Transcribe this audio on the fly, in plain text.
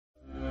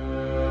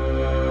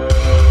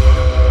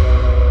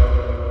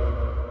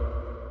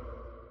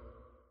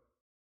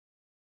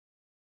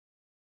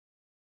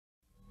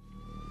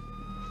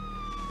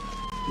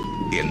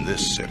In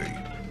this city,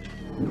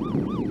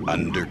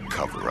 under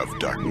cover of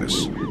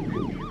darkness,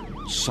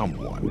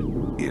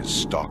 someone is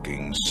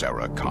stalking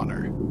Sarah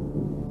Connor.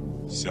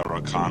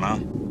 Sarah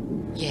Connor?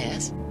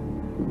 Yes.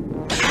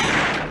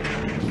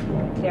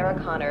 Sarah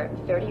Connor,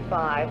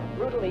 35,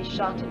 brutally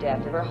shot to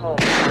death in her home.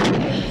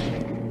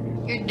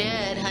 You're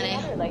dead, honey.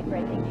 Another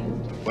late-breaking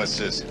news. What's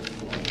this?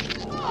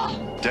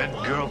 Dead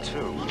girl,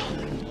 too.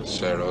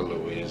 Sarah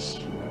Louise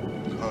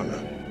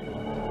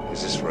Connor.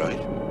 Is this right?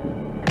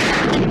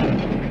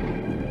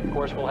 Of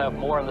course, we'll have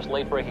more on this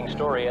late-breaking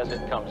story as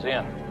it comes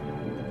in.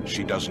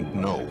 She doesn't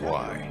know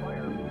why,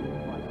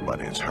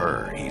 but it's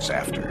her he's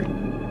after.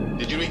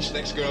 Did you reach the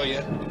next girl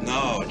yet?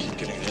 No, I keep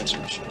getting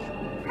answers.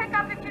 Pick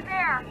up if you're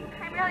there.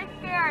 I'm really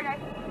scared. I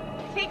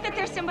think that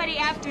there's somebody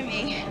after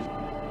me.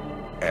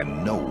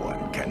 And no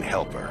one can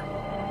help her,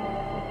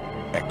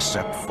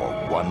 except for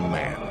one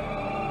man.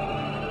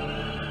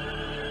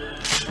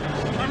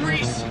 I'm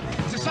Reese.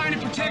 It's a sign to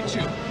protect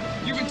you.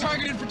 You've been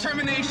targeted for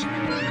termination.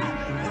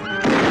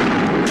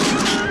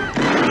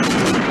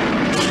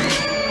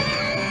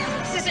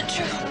 This isn't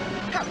true.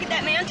 How could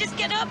that man just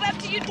get up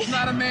after you did? It's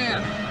not a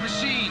man.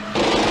 Machine.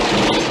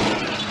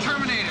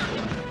 Terminator.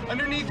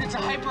 Underneath, it's a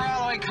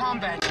hyperalloy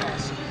combat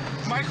chassis.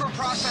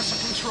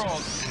 Microprocessor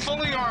controlled.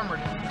 Fully armored.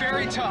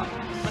 Very tough.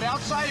 But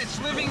outside, it's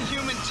living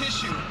human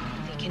tissue.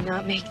 They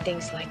cannot make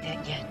things like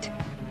that yet.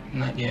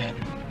 Not yet.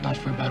 Not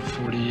for about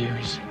 40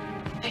 years.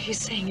 Are you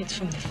saying it's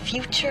from the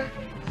future?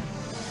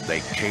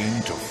 They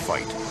came to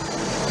fight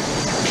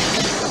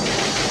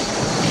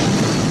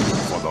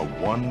for the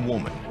one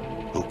woman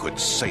who could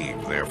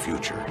save their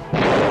future.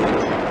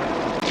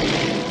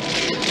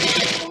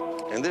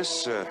 And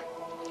this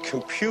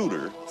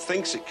computer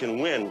thinks it can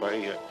win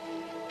by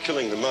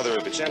killing the mother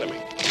of its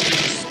enemy.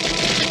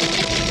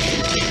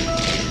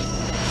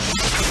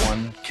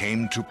 One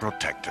came to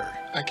protect her.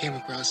 I came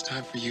across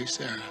time for you,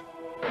 Sarah.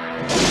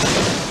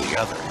 The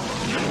other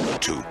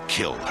to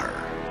kill her.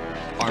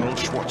 Arnold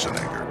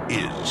Schwarzenegger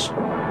is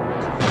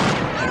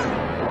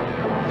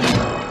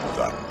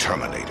the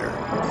Terminator.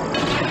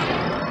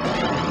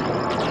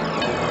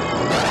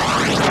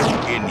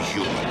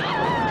 Inhuman.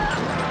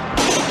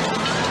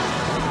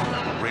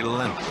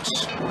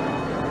 Relentless.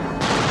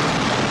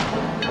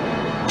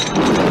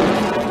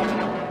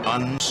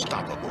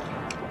 Unstoppable.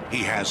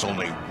 He has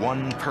only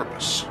one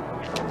purpose: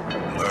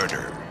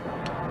 murder.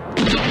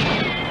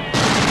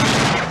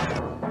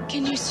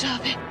 Can you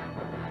stop it?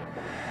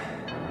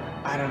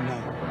 I don't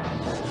know.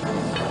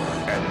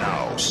 And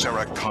now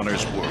Sarah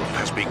Connor's world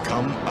has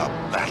become a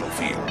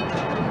battlefield,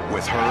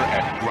 with her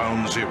at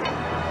ground zero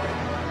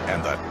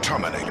and the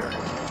Terminator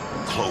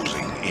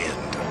closing in.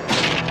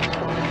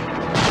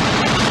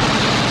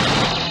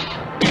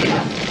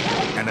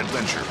 An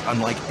adventure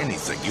unlike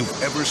anything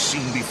you've ever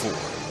seen before.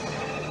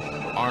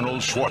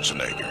 Arnold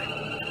Schwarzenegger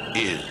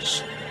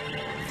is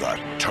the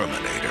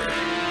Terminator.